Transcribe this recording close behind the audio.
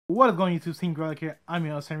What is going on, YouTube? Team Gradelock here. I'm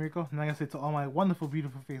your host, Enrico, and like I say to all my wonderful,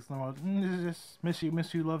 beautiful faces in the world, just miss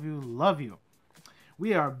you, love you, love you.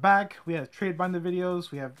 We are back. We have trade binder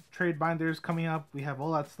videos. We have trade binders coming up. We have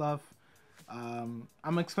all that stuff. I'm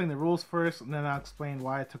gonna explain the rules first, and then I'll explain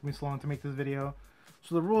why it took me so long to make this video.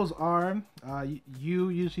 So the rules are, you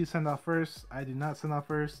usually send out first. I do not send out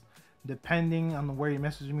first, depending on where you're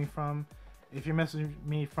messaging me from. If you're messaging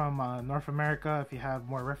me from North America, if you have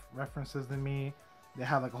more references than me, they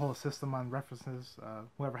have like a whole system on references.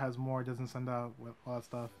 Whoever has more doesn't send out with all that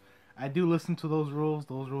stuff. I do listen to those rules.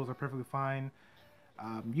 Those rules are perfectly fine.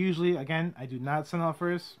 Usually, again, I do not send out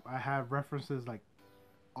first. I have references like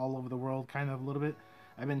all over the world, kind of a little bit.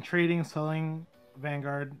 I've been trading, selling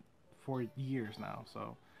Vanguard for years now.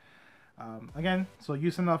 So again, so you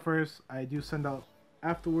send out first. I do send out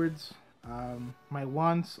afterwards. My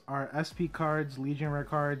wants are SP cards, Legion rare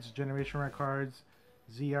cards, Generation rare cards,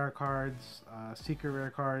 ZR cards, secret rare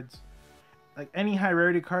cards, like any high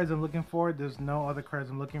rarity cards I'm looking for. There's no other cards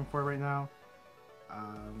I'm looking for right now.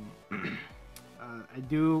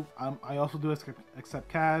 I also do accept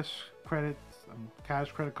cash, credits,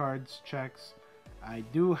 cash, credit cards, checks. I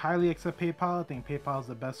do highly accept PayPal. I think PayPal is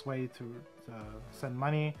the best way to send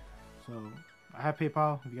money. So I have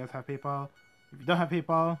PayPal. If you guys have PayPal, if you don't have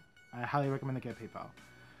PayPal, I highly recommend to get PayPal.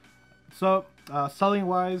 So, selling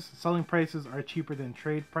prices are cheaper than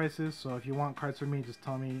trade prices. So if you want cards from me, just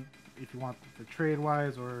tell me if you want the trade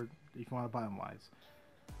wise or if you want to buy them wise.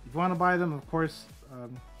 If you want to buy them, of course,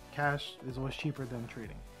 cash is always cheaper than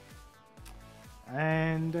trading.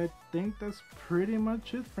 And I think that's pretty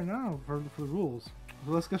much it for now for the rules.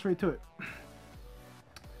 So let's get straight to it.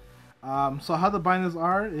 So how the binders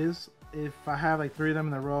are is if I have like 3 of them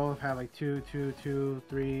in a row, if I have like 2, 2, 2,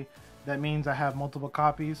 3, that means I have multiple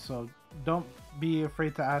copies. So don't be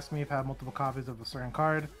afraid to ask me if I have multiple copies of a certain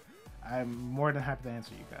card. I'm more than happy to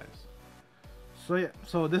answer you guys. So yeah,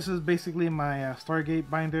 so this is basically my Stargate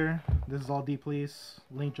binder. This is all D Police,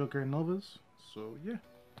 Link Joker, and Novas. So yeah.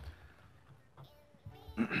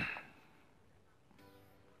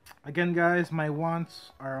 Again, guys, my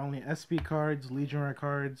wants are only SP cards, Legion rare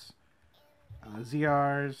cards,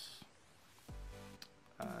 ZRs,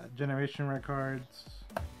 Generation rare cards,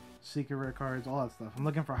 secret rare cards, all that stuff. I'm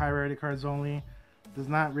looking for high rarity cards only. There's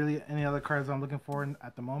not really any other cards I'm looking for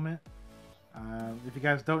at the moment. If you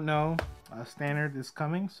guys don't know, standard is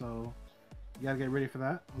coming, so you gotta get ready for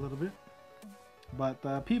that a little bit.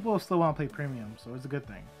 But people still want to play premium, so it's a good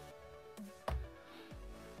thing.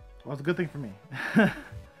 Well, it's a good thing for me,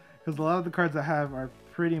 because a lot of the cards I have are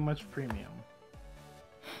pretty much premium.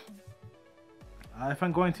 If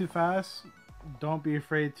I'm going too fast, don't be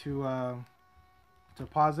afraid to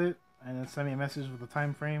pause it and then send me a message with a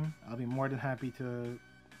time frame. I'll be more than happy to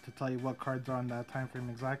tell you what cards are on that time frame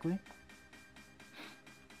exactly.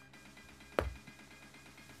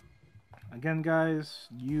 Again, guys,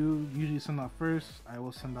 you usually send out first. I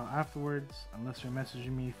will send out afterwards, unless you're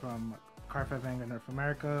messaging me from Cardfight Vanguard North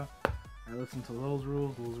America. I listen to those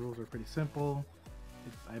rules. Those rules are pretty simple.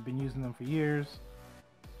 I've been using them for years.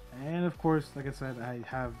 And of course, like I said, I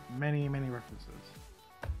have many references.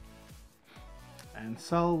 And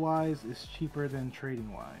sell wise is cheaper than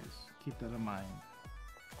trading wise. Keep that in mind.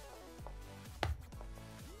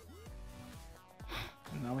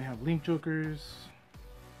 And now we have Link Jokers.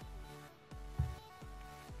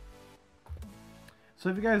 So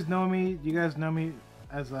if you guys know me, you guys know me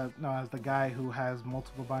as the guy who has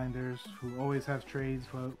multiple binders, who always has trades,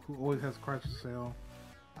 who always has cards for sale.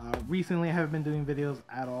 Recently, I haven't been doing videos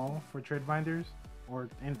at all for trade binders or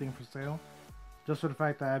anything for sale, just for the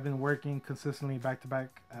fact that I've been working consistently back to back.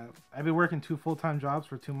 I've been working 2 full-time jobs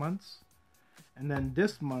for 2 months, and then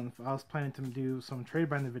this month I was planning to do some trade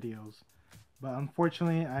binder videos, but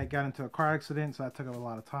unfortunately I got into a car accident, so that took up a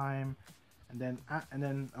lot of time. And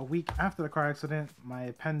then a week after the car accident, my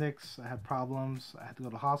appendix, I had problems. I had to go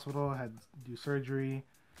to the hospital. I had to do surgery.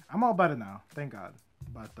 I'm all better now, thank God.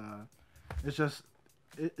 But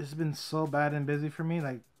it's been so bad and busy for me.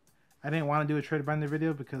 Like, I didn't want to do a trade binder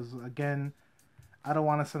video because, again, I don't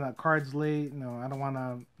want to send out cards late. No, I don't want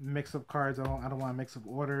to mix up cards. I don't want to mix up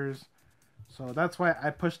orders. So that's why I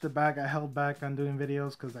pushed it back. I held back on doing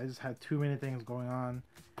videos because I just had too many things going on,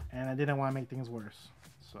 and I didn't want to make things worse.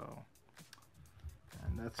 So.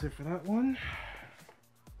 And that's it for that one.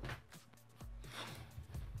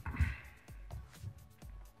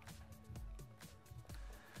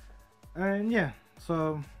 And yeah,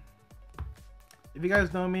 so if you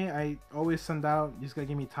guys know me, I always send out. You just gotta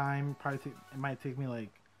give me time. It might take me like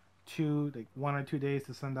 1 or 2 days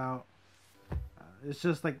to send out. It's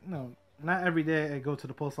just like, not every day I go to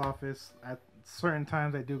the post office. certain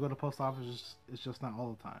times I do go to post office. It's just not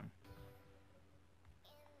all the time.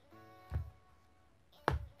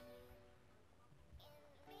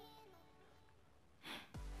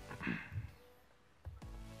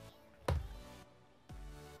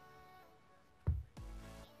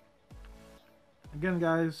 Again,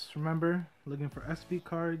 guys, remember, looking for SP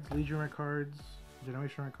cards, Legion Rare cards,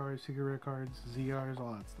 Generation Rare cards, Secret Rare cards, ZRs,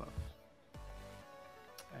 all that stuff.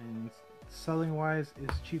 And selling wise is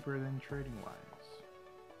cheaper than trading wise.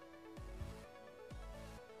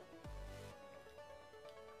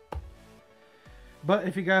 But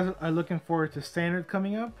if you guys are looking forward to standard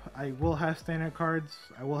coming up, I will have standard cards.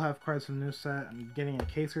 I will have cards from the new set. I'm getting a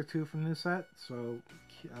case or two from the new set. So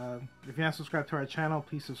if you're not subscribed to our channel,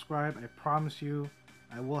 please subscribe. I promise you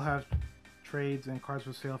I will have trades and cards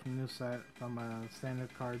for sale from the new set from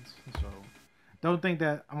standard cards. So don't think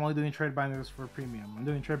that I'm only doing trade binders for premium. I'm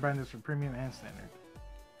doing trade binders for premium and standard.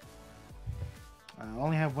 I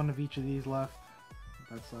only have one of each of these left.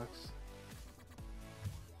 That sucks.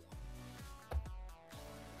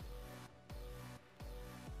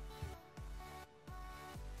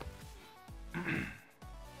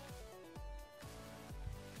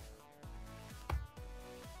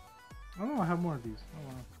 Oh, I have more of these. Oh,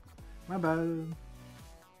 wow. My bad.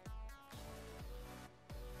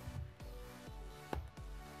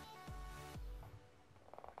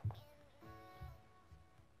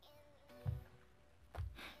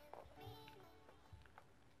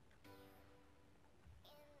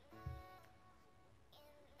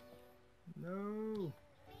 No.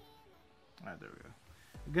 Alright, there we go.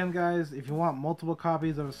 Again, guys, if you want multiple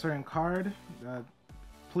copies of a certain card,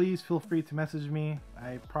 please feel free to message me.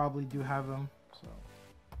 I probably do have them.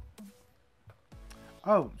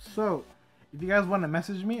 So if you guys want to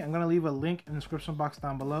message me, I'm going to leave a link in the description box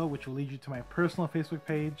down below, which will lead you to my personal Facebook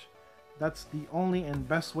page. That's the only and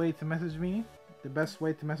best way to message me. The best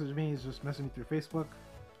way to message me is just message me through Facebook.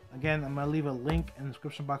 Again, I'm going to leave a link in the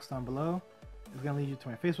description box down below. It's going to lead you to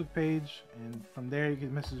my Facebook page, and from there you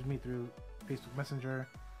can message me through Facebook Messenger.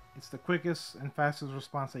 It's the quickest and fastest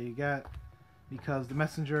response that you get, because the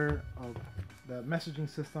messenger of the messaging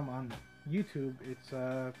system on YouTube, it's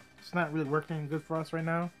not really working good for us right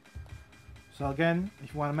now. So again,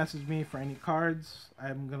 if you want to message me for any cards,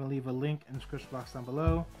 I'm going to leave a link in the description box down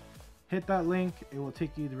below. Hit that link, it will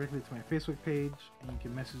take you directly to my Facebook page, and you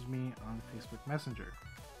can message me on Facebook Messenger.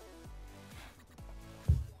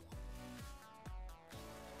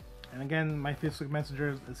 And again, my Facebook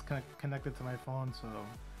Messenger is connected to my phone, so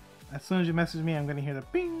as soon as you message me, I'm going to hear the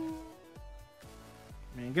ping.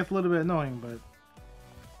 I mean, it gets a little bit annoying, but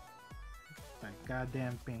that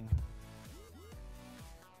goddamn ping.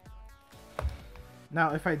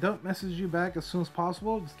 Now, if I don't message you back as soon as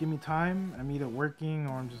possible, just give me time. I'm either working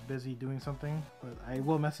or I'm just busy doing something, but I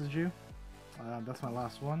will message you. That's my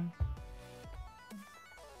last one.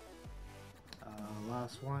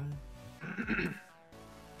 Last one.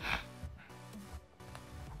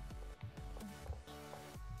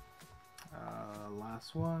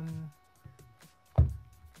 Last one.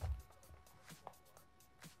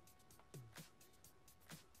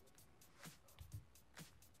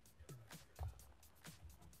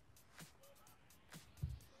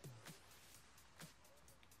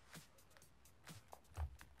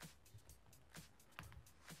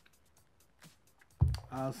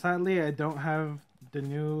 Sadly, I don't have the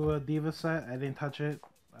new Diva set. I didn't touch it.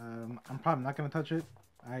 I'm probably not going to touch it.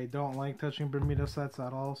 I don't like touching Bermuda sets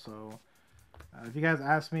at all, so if you guys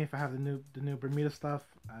ask me if I have the new Bermuda stuff,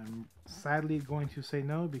 I'm sadly going to say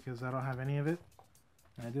no, because I don't have any of it,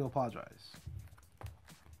 and I do apologize.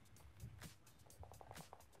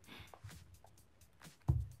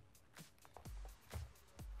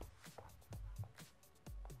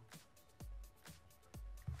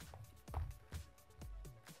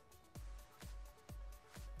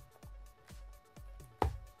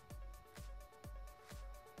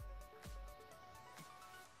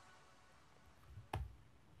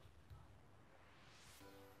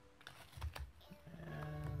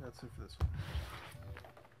 That's it for this one.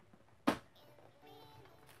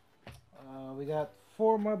 We got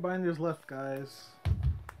 4 more binders left, guys.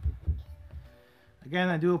 Again,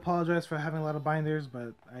 I do apologize for having a lot of binders,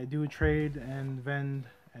 but I do trade and vend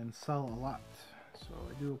and sell a lot, so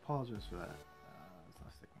I do apologize for that. It's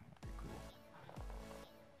not sticking. Okay, cool.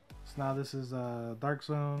 So now this is Dark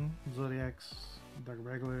Zone, Zodiacs, Dark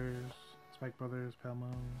Regulars, Spike Brothers, Pale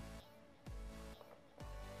Moon.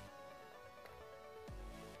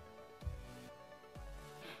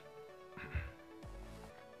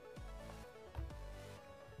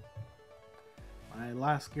 My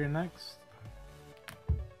last gear next.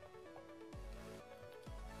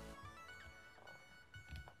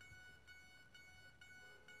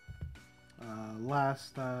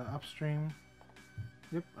 Last upstream.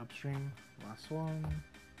 Yep, upstream. Last one.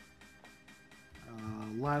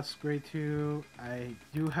 Last grade 2. I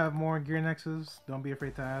do have more gear nexus. Don't be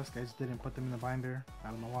afraid to ask. I just didn't put them in the binder. I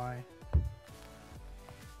don't know why.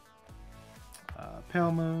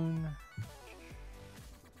 Pale Moon.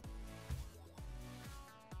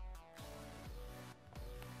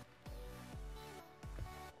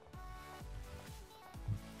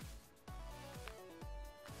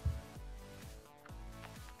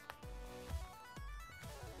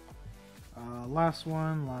 Last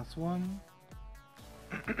one, last one.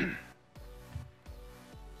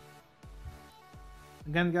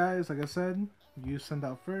 Again, guys, like I said, you send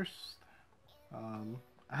out first.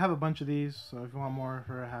 I have a bunch of these, so if you want more of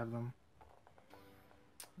her, I have them.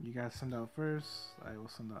 You guys send out first. I will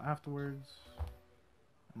send out afterwards,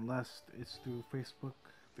 unless it's through Facebook,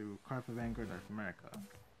 through Cardfight Vanguard, North America.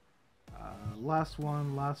 Last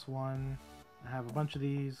one, last one. I have a bunch of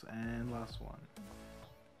these, and last one.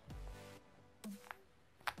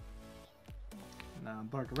 Now,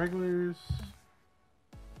 Dark Regulars.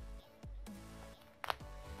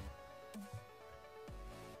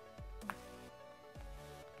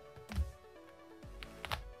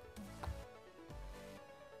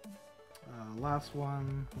 Last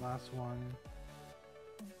one, last one.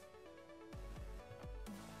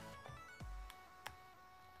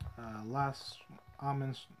 Last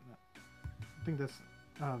Almond. I think that's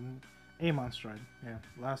Amon Stride. Yeah,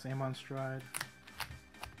 last Amon Stride.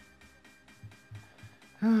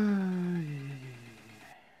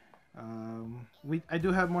 I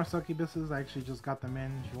do have more succubusses. I actually just got them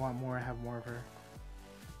in. If you want more, I have more of her.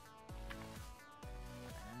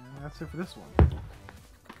 And that's it for this one.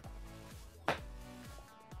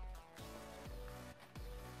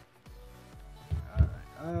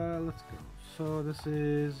 Alright, let's go. So this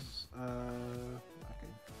is okay.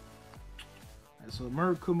 Right, so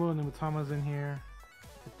Murakumo and Mutama's in here.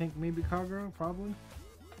 I think maybe Kagura, probably.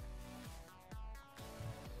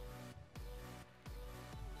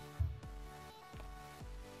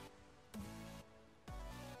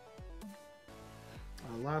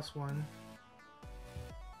 Last one.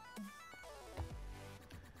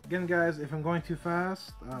 Again, guys, if I'm going too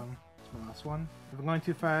fast, it's my last one. If I'm going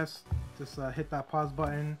too fast, just hit that pause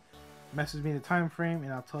button, message me the time frame,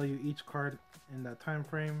 and I'll tell you each card in that time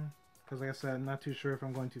frame. Because like I said, I'm not too sure if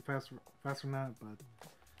I'm going too fast or not, but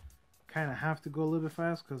kind of have to go a little bit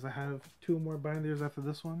fast because I have 2 more binders after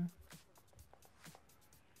this one.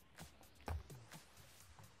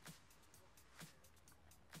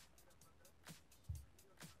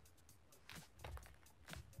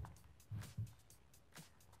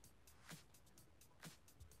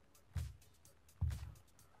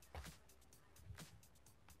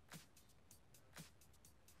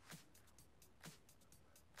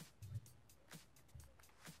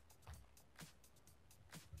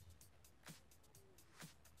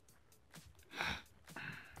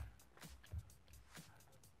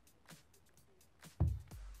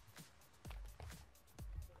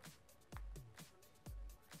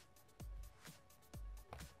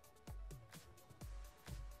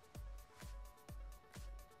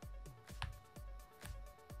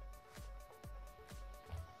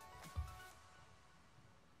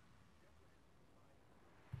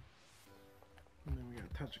 And then we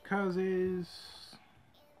got Tachikazes.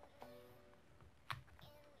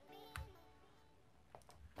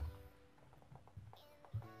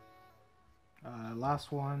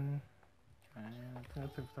 Last one. And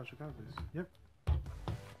that's it for Tachikazes. Yep.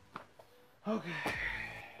 Okay.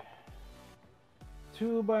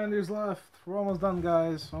 2 binders left. We're almost done,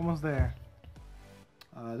 guys. Almost there.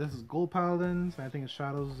 This is Gold Paladins. I think it's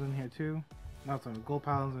Shadows in here too. No, sorry, Gold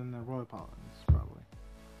Paladins and Royal Paladins, probably.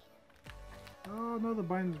 Oh no, the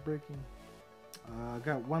binder's breaking.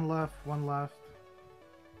 Got one left, one left.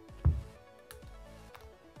 Oh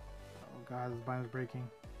god, this binder's breaking.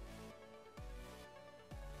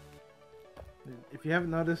 If you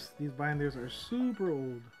haven't noticed, these binders are super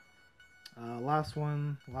old. Last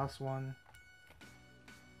one, last one.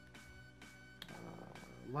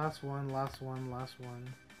 Last one, last one, last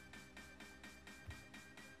one.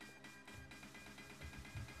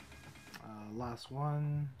 Last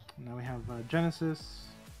one. Now we have Genesis.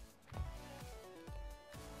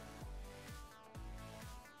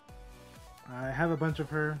 I have a bunch of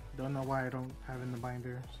her. Don't know why I don't have in the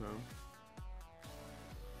binder, so.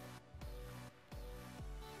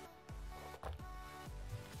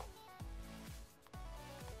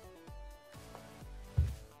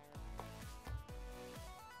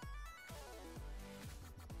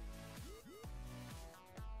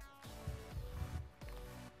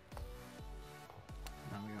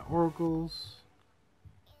 oracles.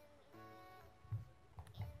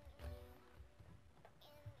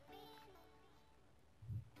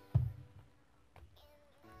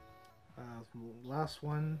 Last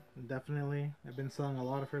one, definitely. I've been selling a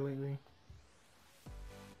lot of her lately.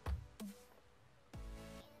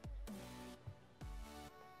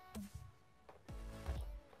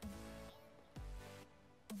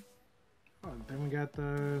 Oh, then we got the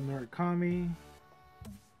Nanuet.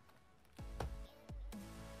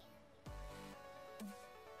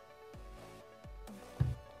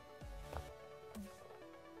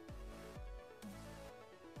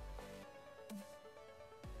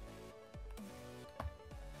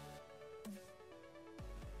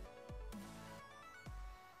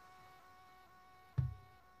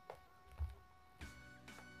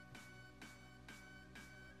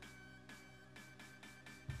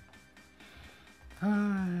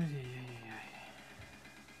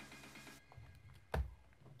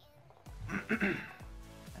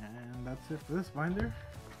 And that's it for this binder.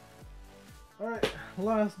 Alright,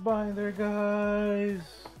 last binder, guys.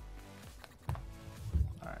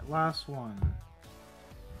 Alright, last one.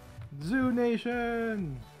 Zoo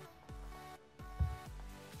Nation!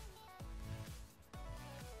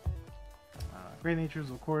 Great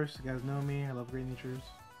Natures, of course. You guys know me. I love Great Natures.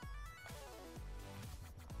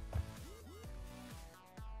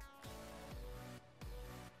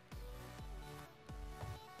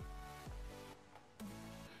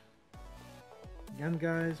 Again,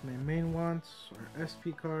 guys, my main wants are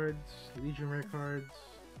SP cards, Legion Rare cards,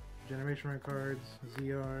 Generation Rare cards,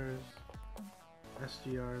 ZRs,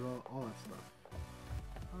 SGRs, all that stuff.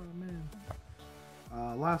 Oh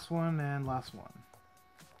man. Last one and last one.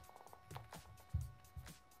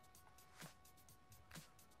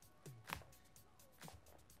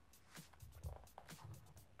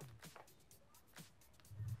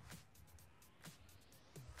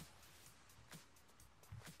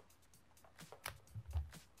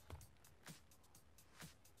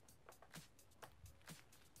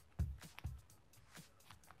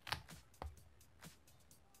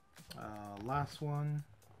 Last one.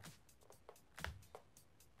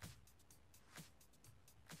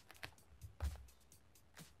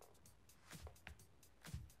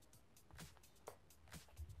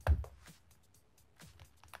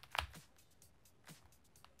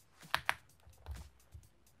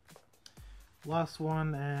 Last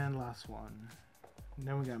one and last one. And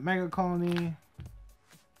then we got Mega Colony.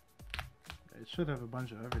 It should have a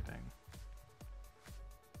bunch of everything.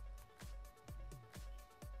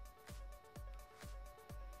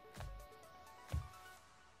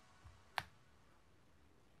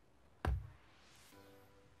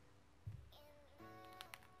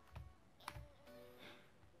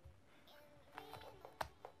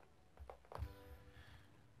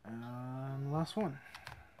 And last one.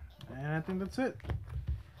 And I think that's it.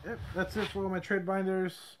 Yep, that's it for all my trade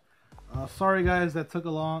binders. Sorry guys, that took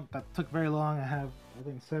very long. I have, I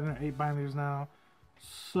think, 7 or 8 binders now.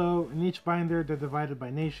 So in each binder, they're divided by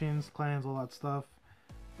nations, clans, all that stuff.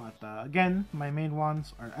 But again, my main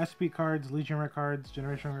ones are SP cards, Legion Rare cards,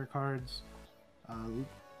 Generation Rare cards,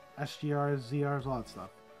 SGRs, ZRs, all that stuff.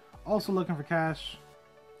 Also looking for cash.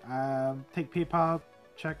 Take PayPal,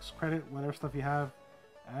 checks, credit, whatever stuff you have.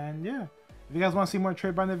 And yeah, if you guys want to see more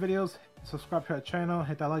trade binder videos, subscribe to our channel,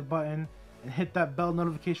 hit that like button, and hit that bell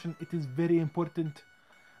notification. It is very important.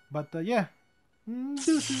 But yeah,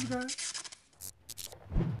 deuces guys.